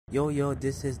Yo,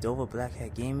 this is Dova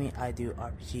Blackhat Gaming. I do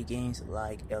RPG games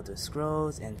like Elder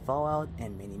Scrolls and Fallout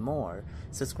and many more.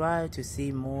 Subscribe to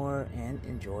see more and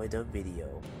enjoy the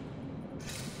video.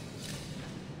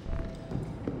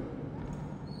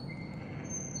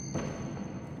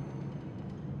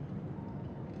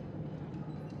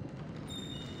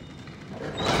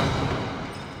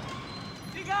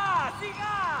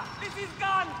 Siga! This is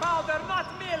gunpowder,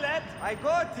 not millet! I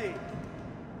got it!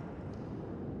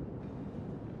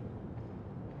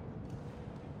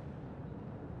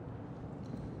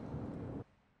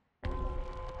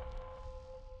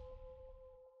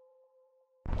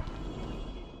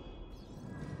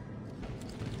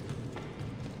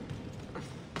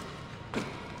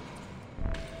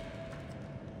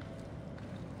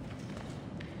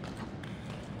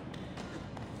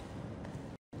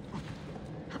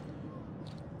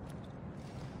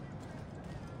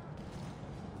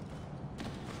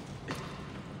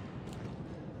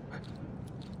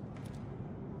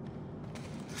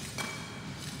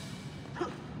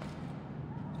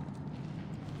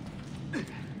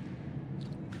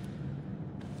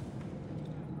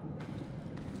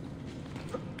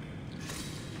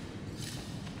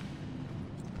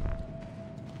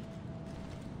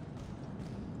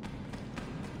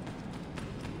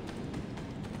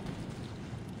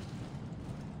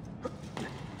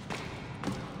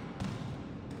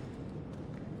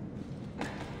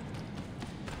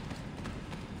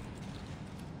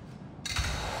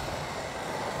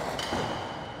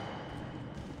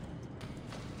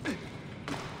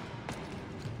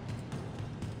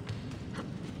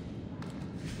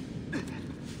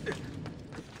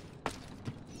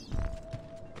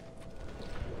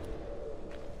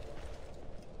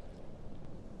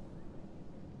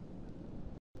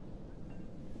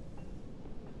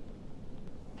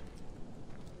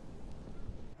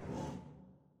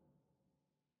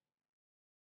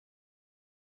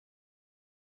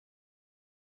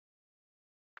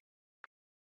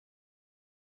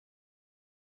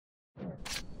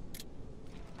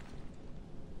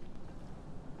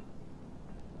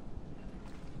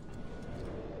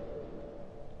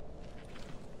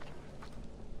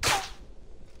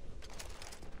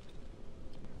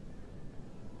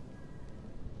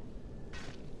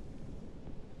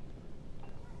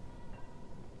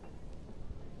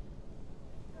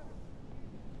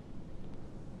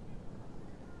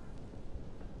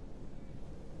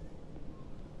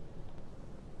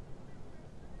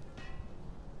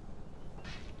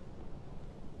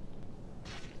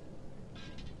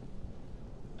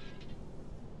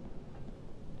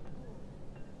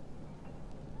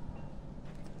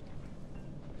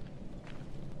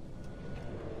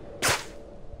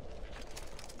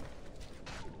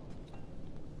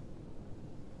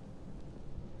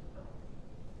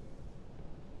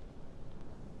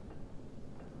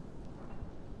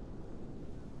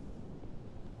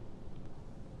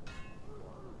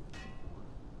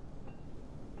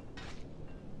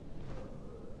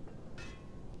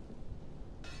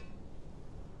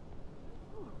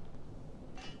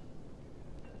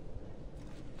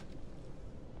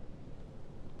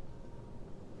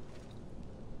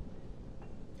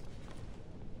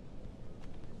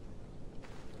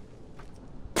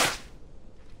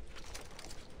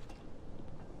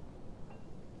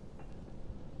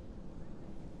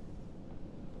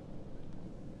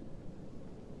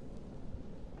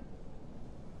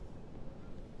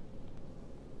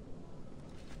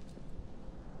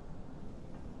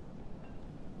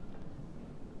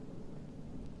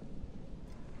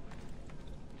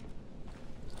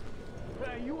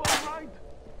 Hey, you alright?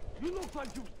 You look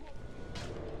like you...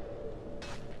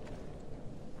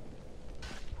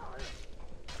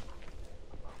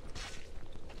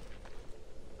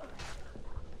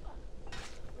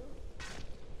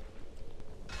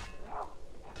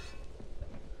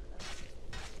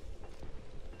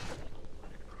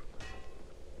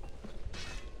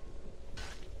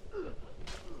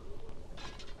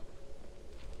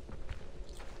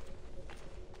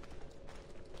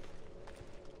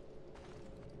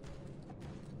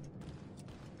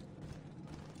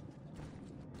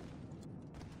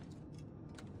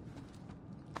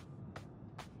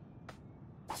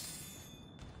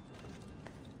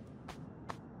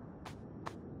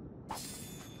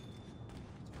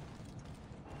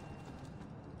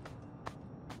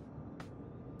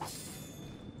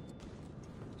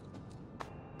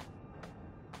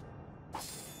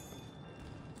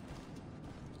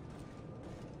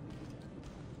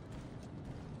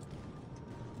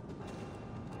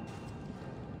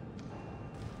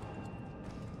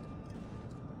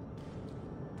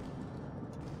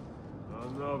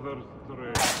 Another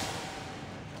stray.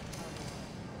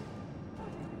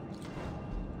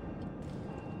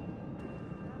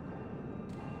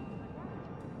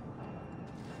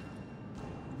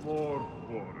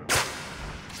 water.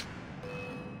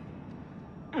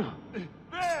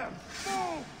 There!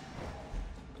 Move!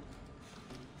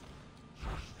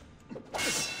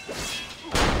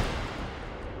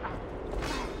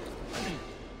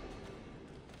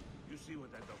 You see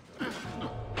what that doctor does?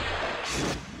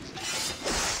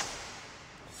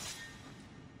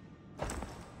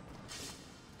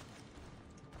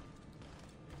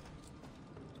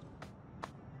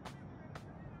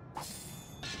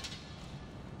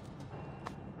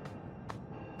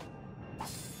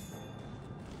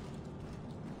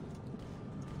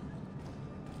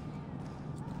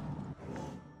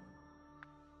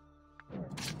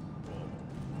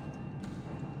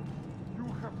 You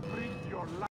have breathed your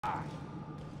last.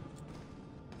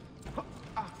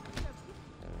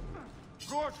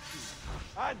 Κόσου,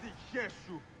 άντυχέ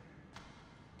σου.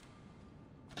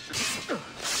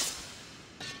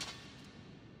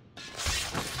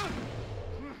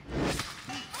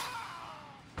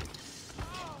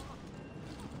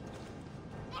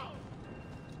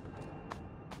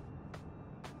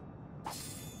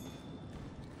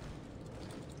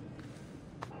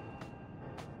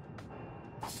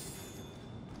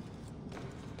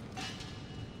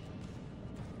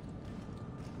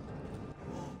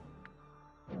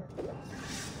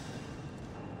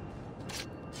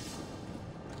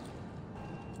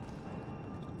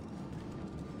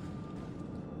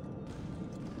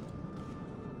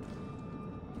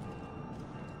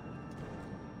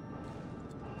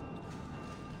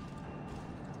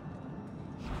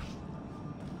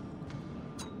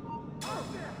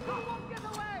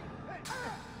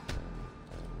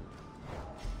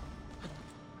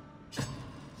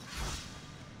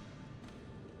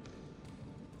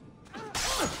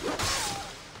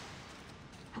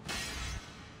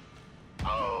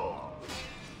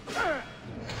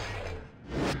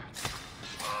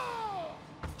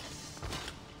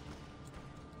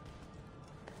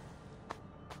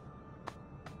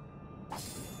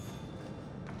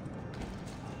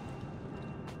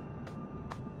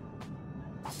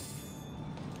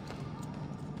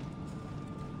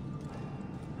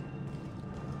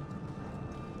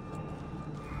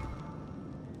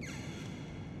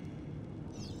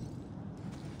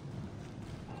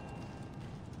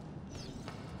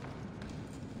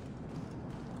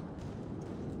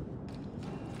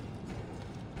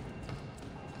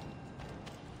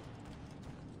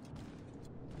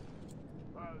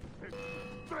 I'll send you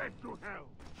straight to hell.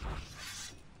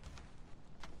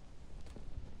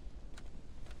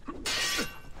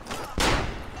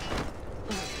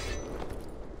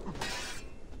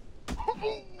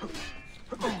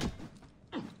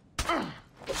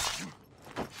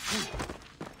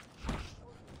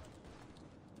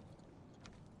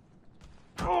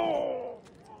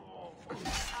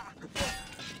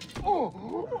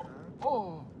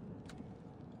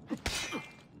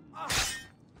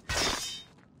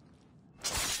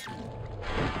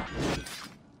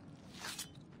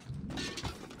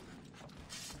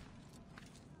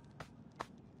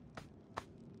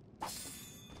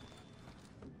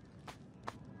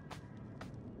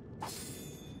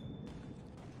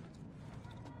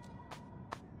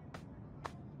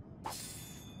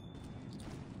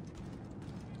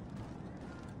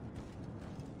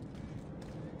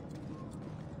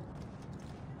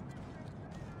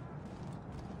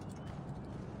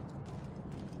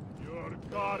 Your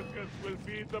carcass will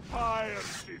feed the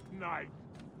pyres this night.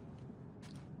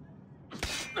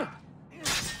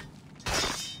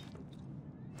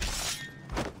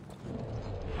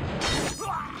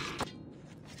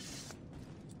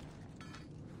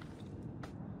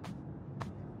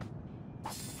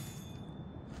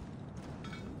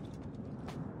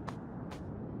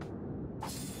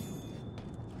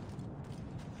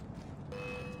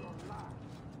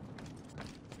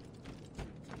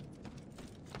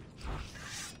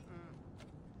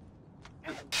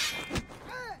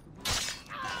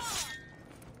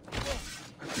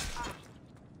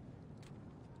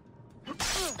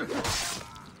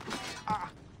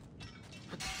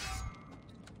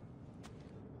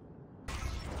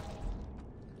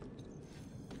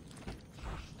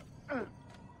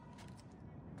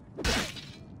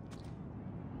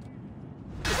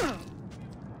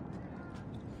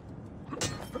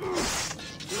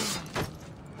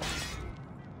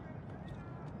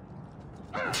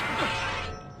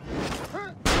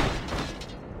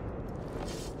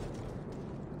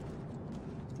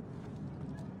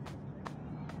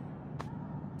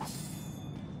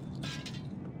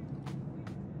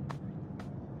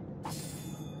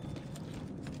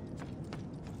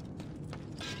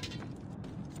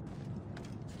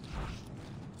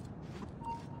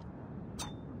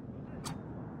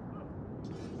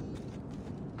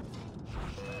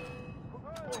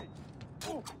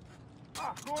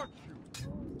 scorch you!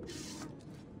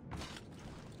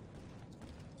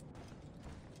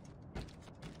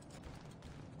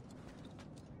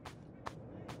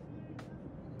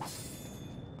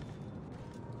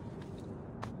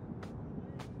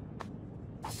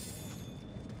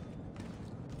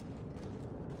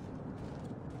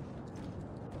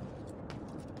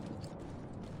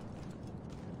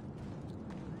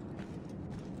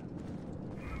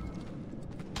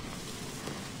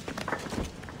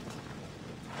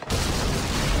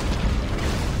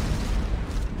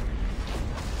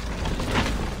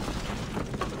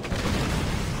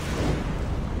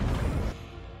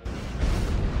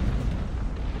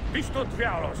 Visto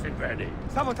diavolo, Silveni!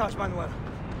 Sabotage, Manuel.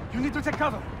 You need to take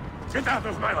cover. Get out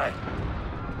of my way!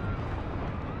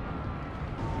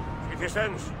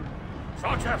 Citizens,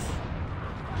 soldiers,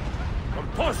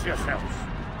 compose yourselves.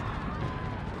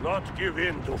 Do not give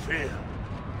in to fear.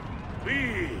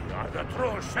 We are the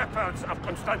true shepherds of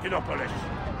Constantinopolis.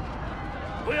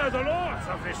 We are the lords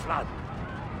of this land.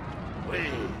 We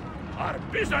are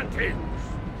Byzantines.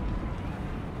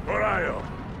 Corayo,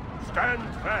 stand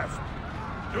fast.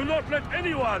 Do not let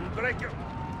anyone break your...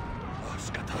 Oh,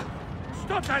 Skata.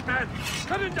 Stop that man!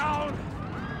 Coming down!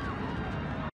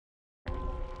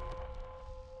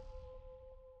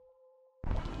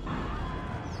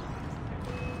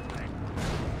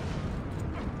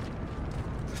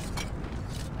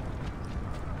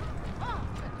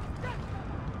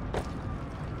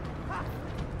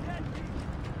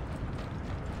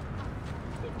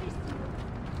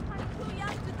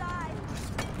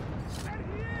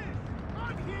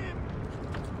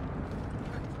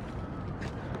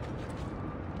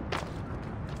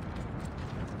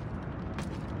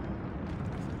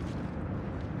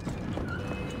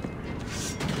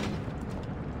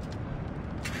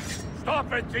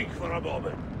 Stop and think for a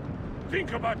moment.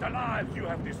 Think about the lives you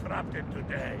have disrupted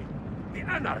today. The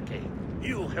anarchy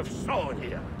you have sown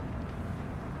here.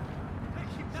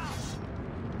 Take him down.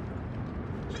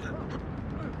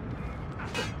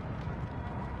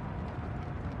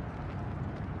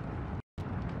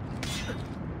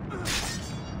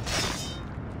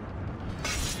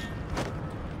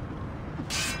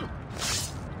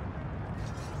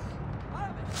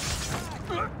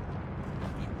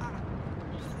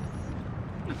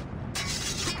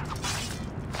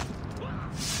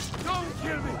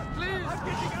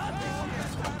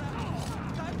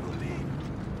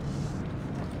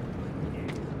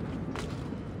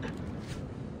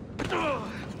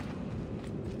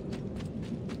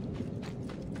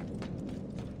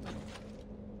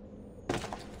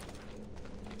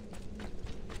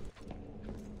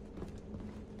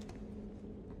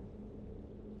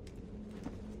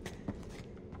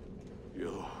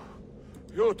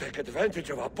 You take advantage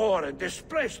of our poor and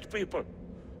displaced people,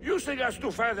 using us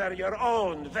to further your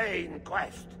own vain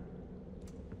quest.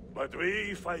 But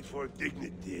we fight for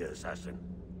dignity, assassin.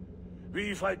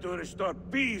 We fight to restore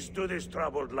peace to this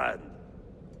troubled land.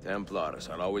 Templars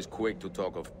are always quick to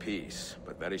talk of peace,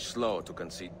 but very slow to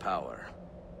concede power.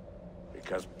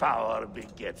 Because power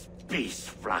begets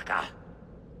peace, Flaka.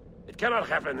 It cannot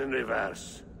happen in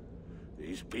reverse.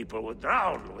 These people would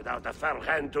drown without a fell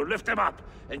hand to lift them up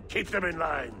and keep them in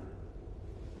line.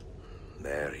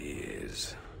 There he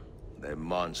is. The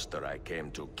monster I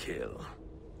came to kill.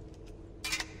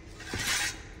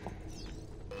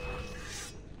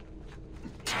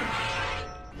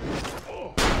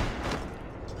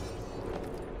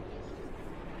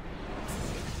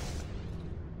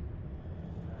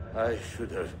 I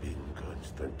should have been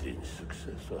Constantine's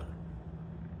successor.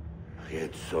 He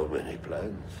had so many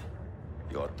plans.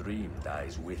 Your dream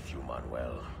dies with you,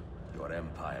 Manuel. Your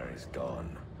empire is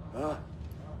gone. Ah.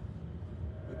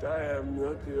 But I am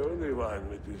not the only one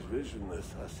with this vision,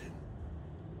 assassin.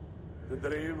 The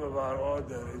dream of our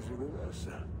order is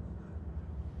universal.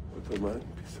 Ottoman,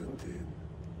 Byzantine.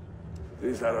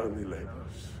 These are only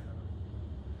labels.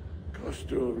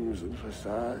 Costumes and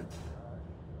facades.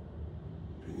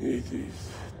 Beneath these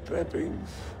trappings,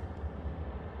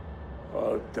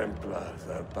 all Templars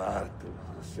are part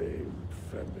of the same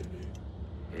family.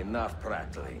 Enough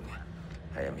prattling.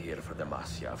 I am here for the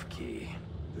Masyav key.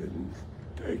 Then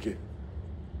take it.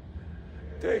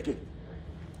 Take it.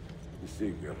 And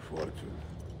seek your fortune.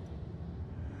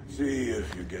 See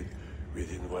if you get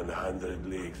within 100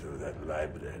 leagues of that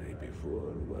library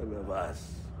before one of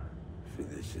us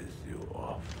finishes you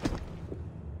off.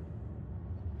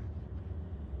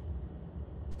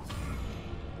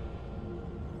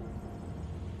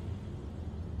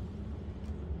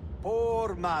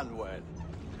 Poor Manuel,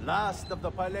 last of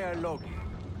the Palerologi.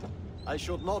 I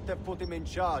should not have put him in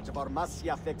charge of our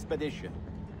Masyaf expedition.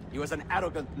 He was an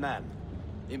arrogant man.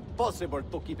 Impossible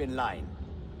to keep in line.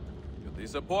 You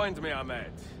disappoint me,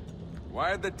 Ahmed.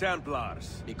 Why the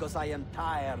Templars? Because I am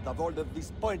tired of all of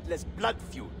these pointless blood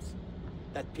feuds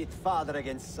that pit father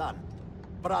against son,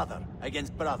 brother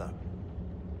against brother.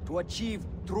 To achieve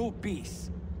true peace,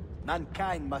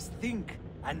 mankind must think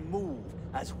and move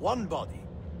as one body,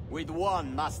 with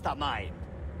one mastermind.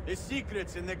 The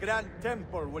secrets in the Grand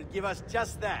Temple will give us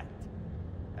just that.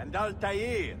 And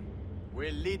Altair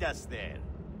will lead us there.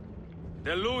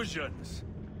 Delusions.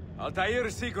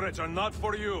 Altair's secrets are not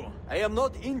for you. I am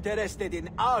not interested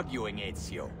in arguing,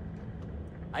 Ezio.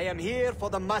 I am here for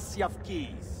the Masyaf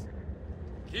keys.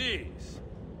 Keys?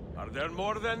 Are there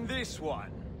more than this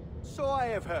one? So I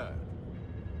have heard.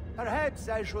 Perhaps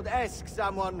I should ask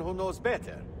someone who knows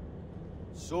better.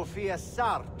 Sofia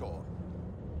Sartor.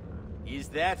 Is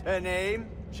that her name?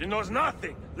 She knows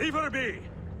nothing. Leave her be.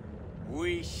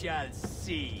 We shall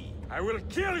see. I will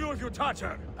kill you if you touch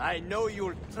her. I know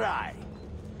you'll try.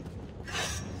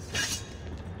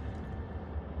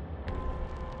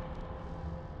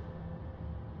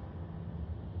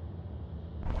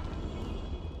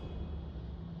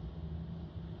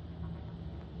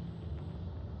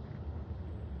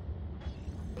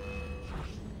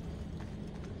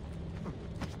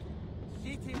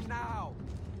 Hit him now!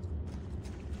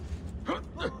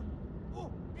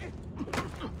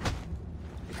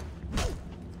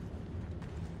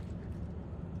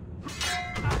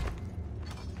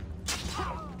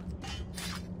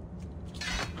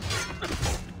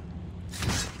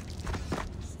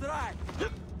 Strike!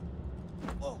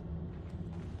 Oh!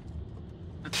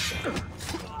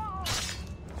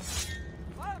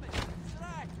 Follow me!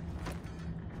 Strike!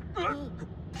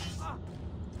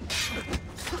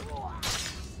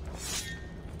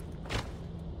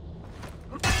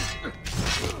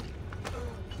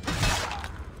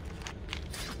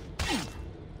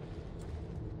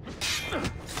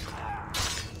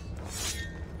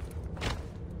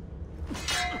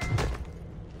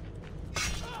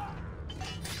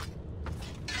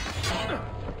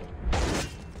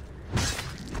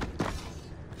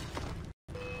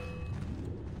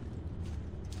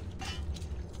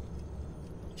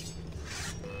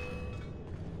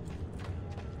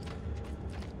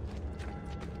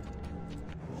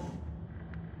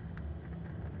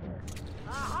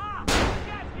 Aha!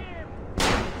 Get him!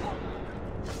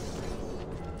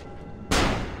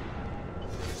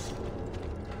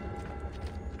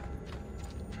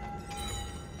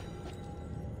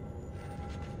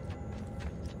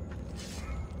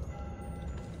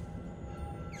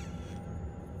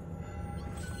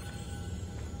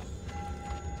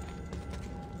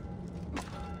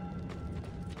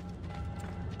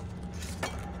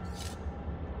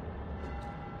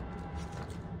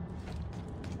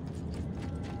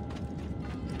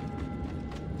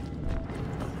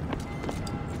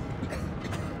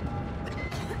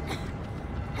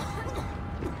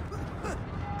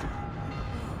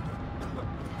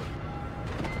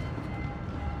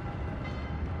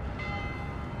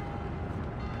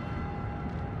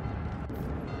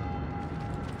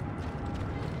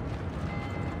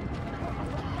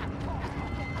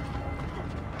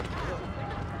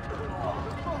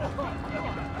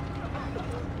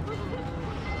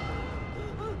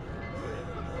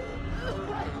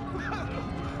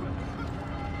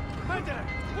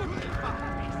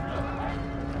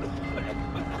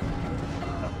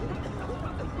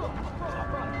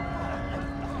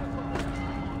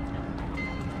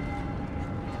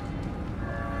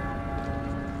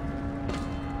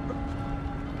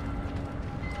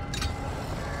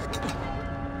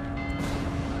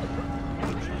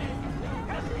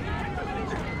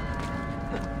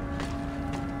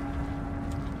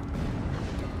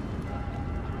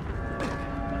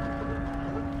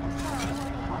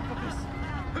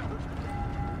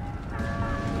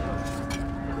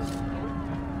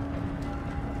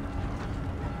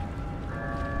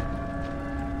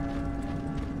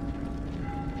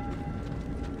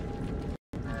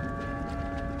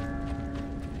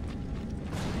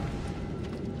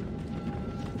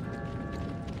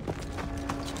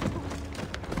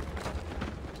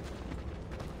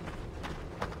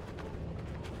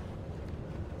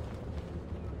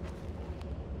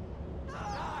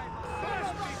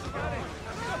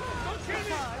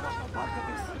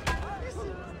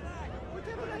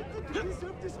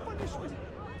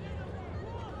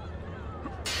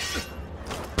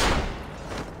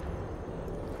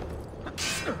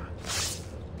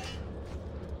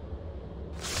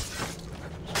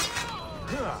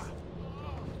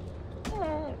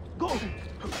 Go!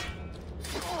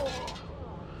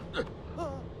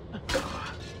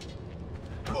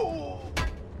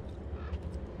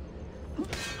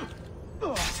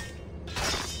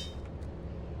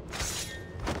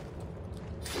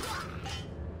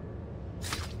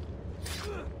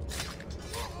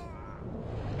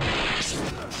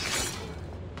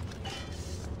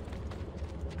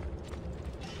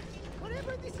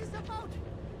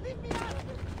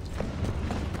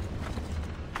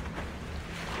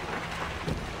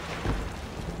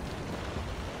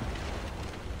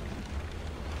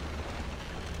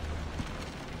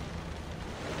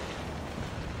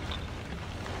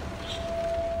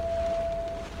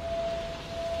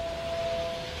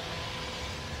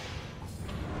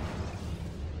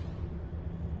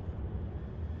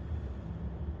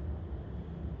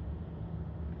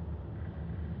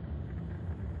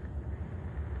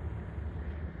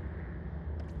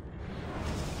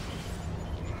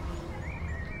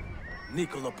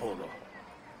 Niccolo Polo.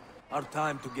 Our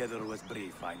time together was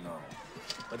brief, I know.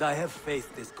 But I have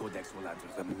faith this codex will answer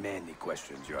the many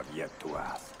questions you have yet to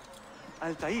ask.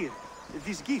 Altair,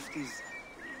 this gift is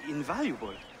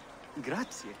invaluable.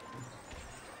 Grazie.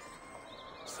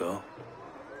 So,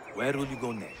 where will you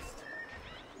go next?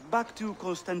 Back to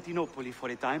Constantinople for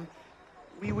a time.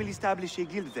 We will establish a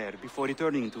guild there before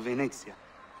returning to Venezia.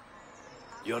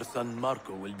 Your son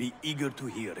Marco will be eager to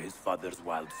hear his father's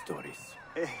wild stories.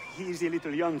 He is a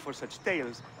little young for such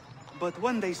tales, but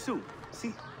one day soon,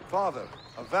 see? Father,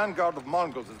 a vanguard of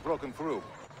Mongols has broken through.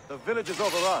 The village is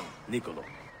overrun. Niccolo,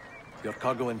 your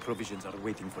cargo and provisions are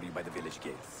waiting for you by the village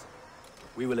gates.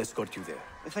 We will escort you there.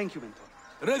 Thank you, Mentor.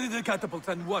 Ready the catapults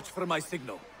and watch for my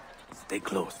signal. Stay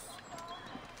close.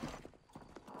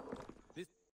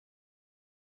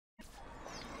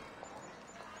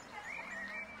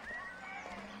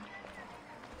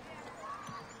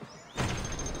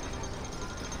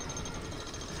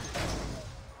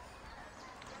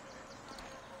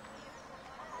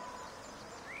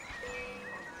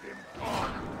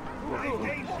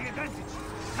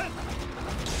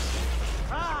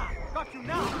 Got you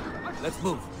now! Let's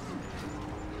move.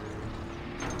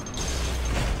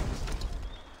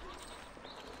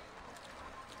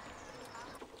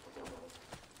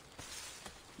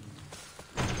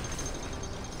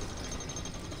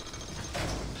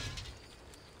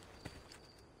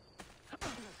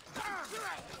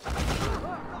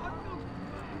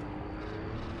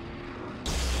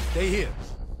 Stay here.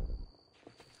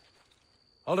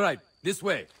 All right, this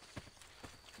way.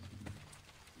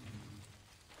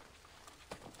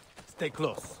 Stay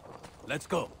close. Let's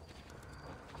go.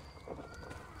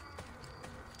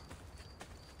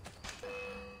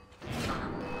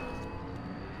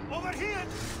 Over here!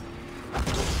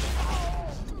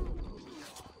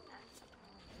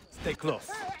 Stay close.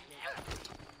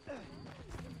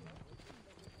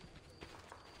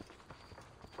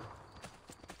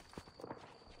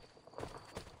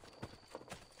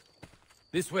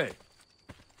 This way.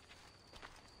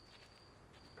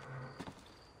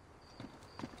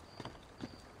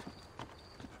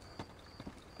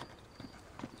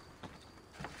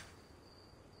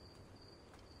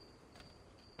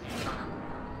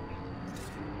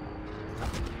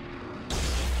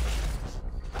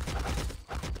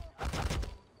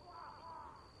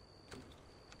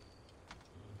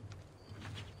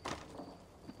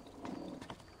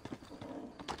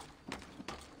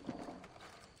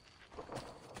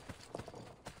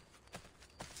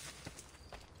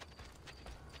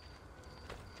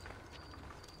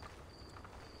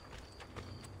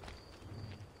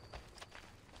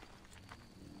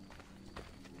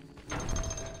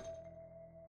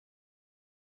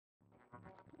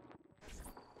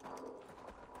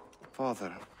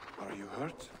 Father, are you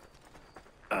hurt?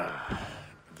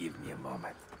 Give me a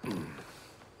moment.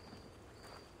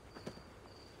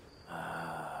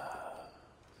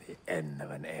 The end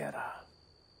of an era.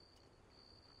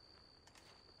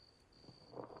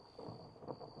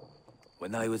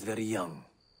 When I was very young,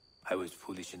 I was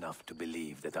foolish enough to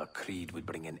believe that our creed would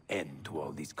bring an end to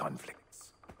all these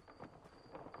conflicts.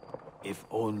 If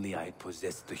only I had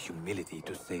possessed the humility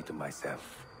to say to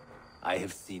myself, I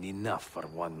have seen enough for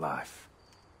one life.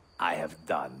 I have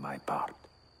done my part.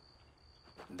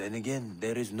 Then again,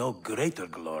 there is no greater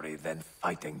glory than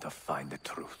fighting to find the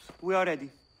truth. We are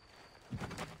ready.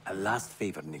 A last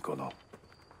favor, Niccolo.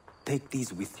 Take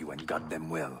these with you and guard them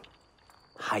well.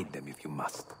 Hide them if you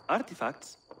must.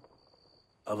 Artifacts?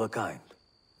 Of a kind.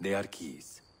 They are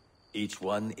keys. Each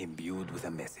one imbued with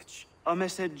a message. A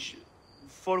message...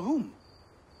 for whom?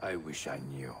 I wish I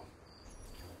knew.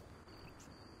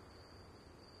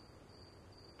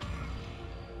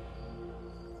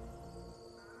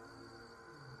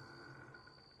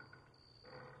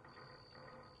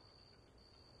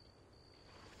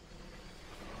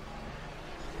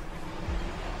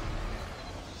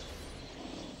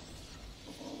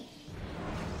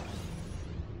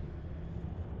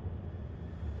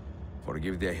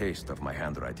 Forgive the haste of my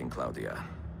handwriting, Claudia.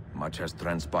 Much has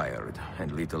transpired,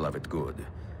 and little of it good.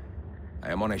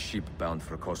 I am on a ship bound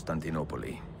for Constantinople,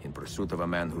 in pursuit of a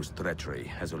man whose treachery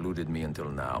has eluded me until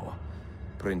now.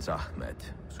 Prince Ahmed,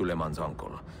 Suleiman's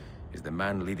uncle, is the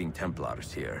man leading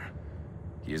Templars here.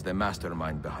 He is the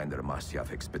mastermind behind their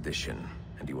Masyaf expedition,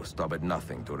 and he will stop at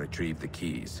nothing to retrieve the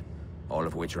keys, all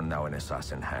of which are now in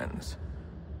assassin hands.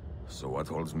 So what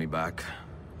holds me back?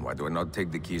 Why do I not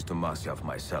take the keys to Masyaf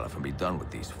myself and be done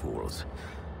with these fools?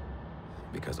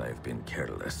 Because I have been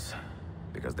careless.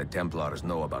 Because the Templars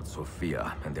know about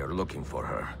Sophia, and they're looking for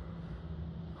her.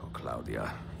 Oh,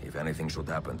 Claudia, if anything should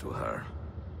happen to her,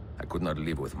 I could not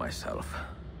live with myself.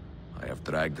 I have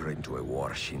dragged her into a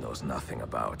war she knows nothing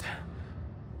about.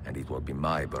 And it will be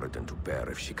my burden to bear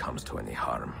if she comes to any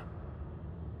harm.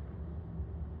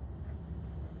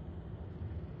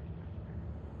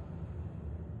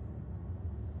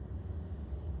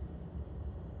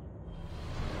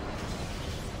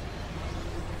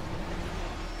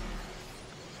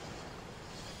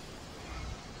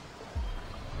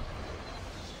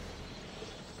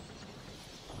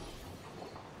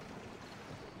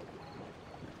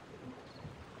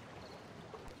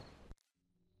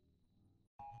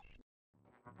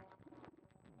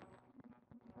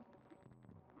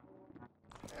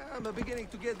 I'm beginning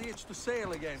to get the itch to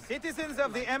sail again. Citizens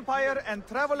of the Empire and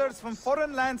travelers from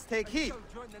foreign lands take heed.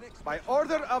 By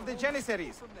order of the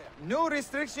Janissaries, new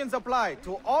restrictions apply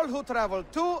to all who travel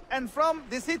to and from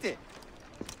the city.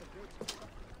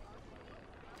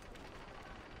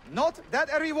 Note that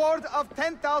a reward of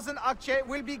 10,000 akçe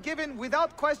will be given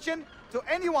without question to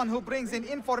anyone who brings in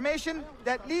information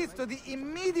that leads to the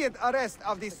immediate arrest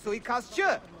of the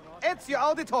suikastçı, Ezio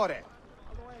Auditore.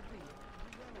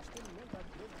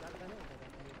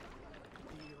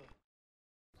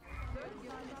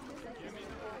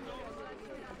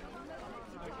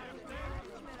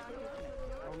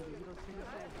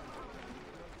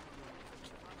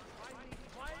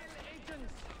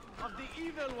 Of the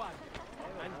evil one,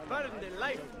 and burn the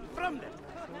life from them.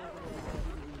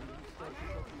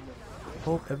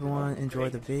 Hope everyone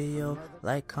enjoyed the video.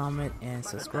 Like, comment, and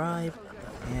subscribe,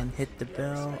 and hit the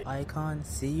bell icon.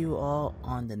 See you all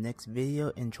on the next video.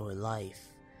 Enjoy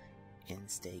life and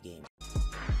stay gaming.